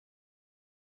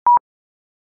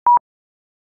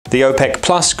The OPEC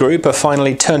Plus group are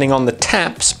finally turning on the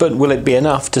taps, but will it be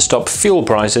enough to stop fuel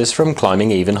prices from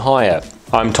climbing even higher?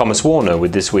 I'm Thomas Warner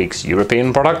with this week's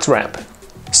European Products Wrap.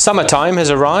 Summertime has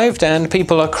arrived and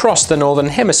people across the Northern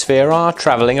Hemisphere are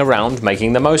travelling around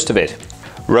making the most of it.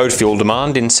 Road fuel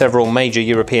demand in several major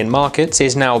European markets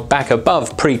is now back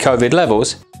above pre-COVID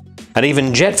levels, and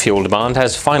even jet fuel demand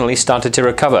has finally started to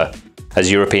recover,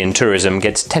 as European tourism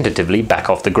gets tentatively back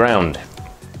off the ground.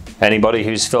 Anybody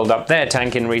who's filled up their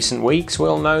tank in recent weeks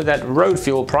will know that road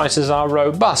fuel prices are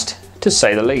robust, to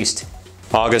say the least.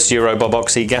 Argus Eurobob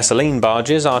Oxy gasoline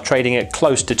barges are trading at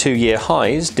close to two-year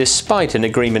highs, despite an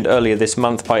agreement earlier this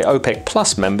month by OPEC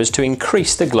Plus members to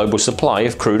increase the global supply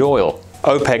of crude oil.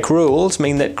 OPEC rules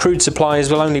mean that crude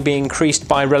supplies will only be increased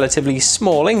by relatively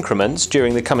small increments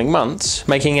during the coming months,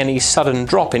 making any sudden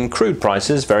drop in crude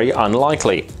prices very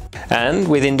unlikely. And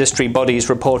with industry bodies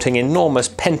reporting enormous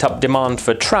pent-up demand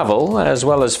for travel, as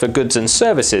well as for goods and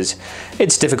services,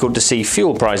 it's difficult to see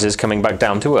fuel prices coming back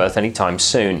down to earth anytime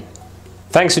soon.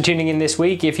 Thanks for tuning in this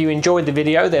week. If you enjoyed the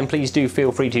video, then please do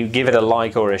feel free to give it a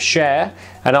like or a share,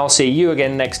 and I'll see you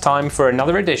again next time for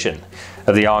another edition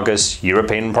of the Argus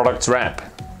European Products Wrap.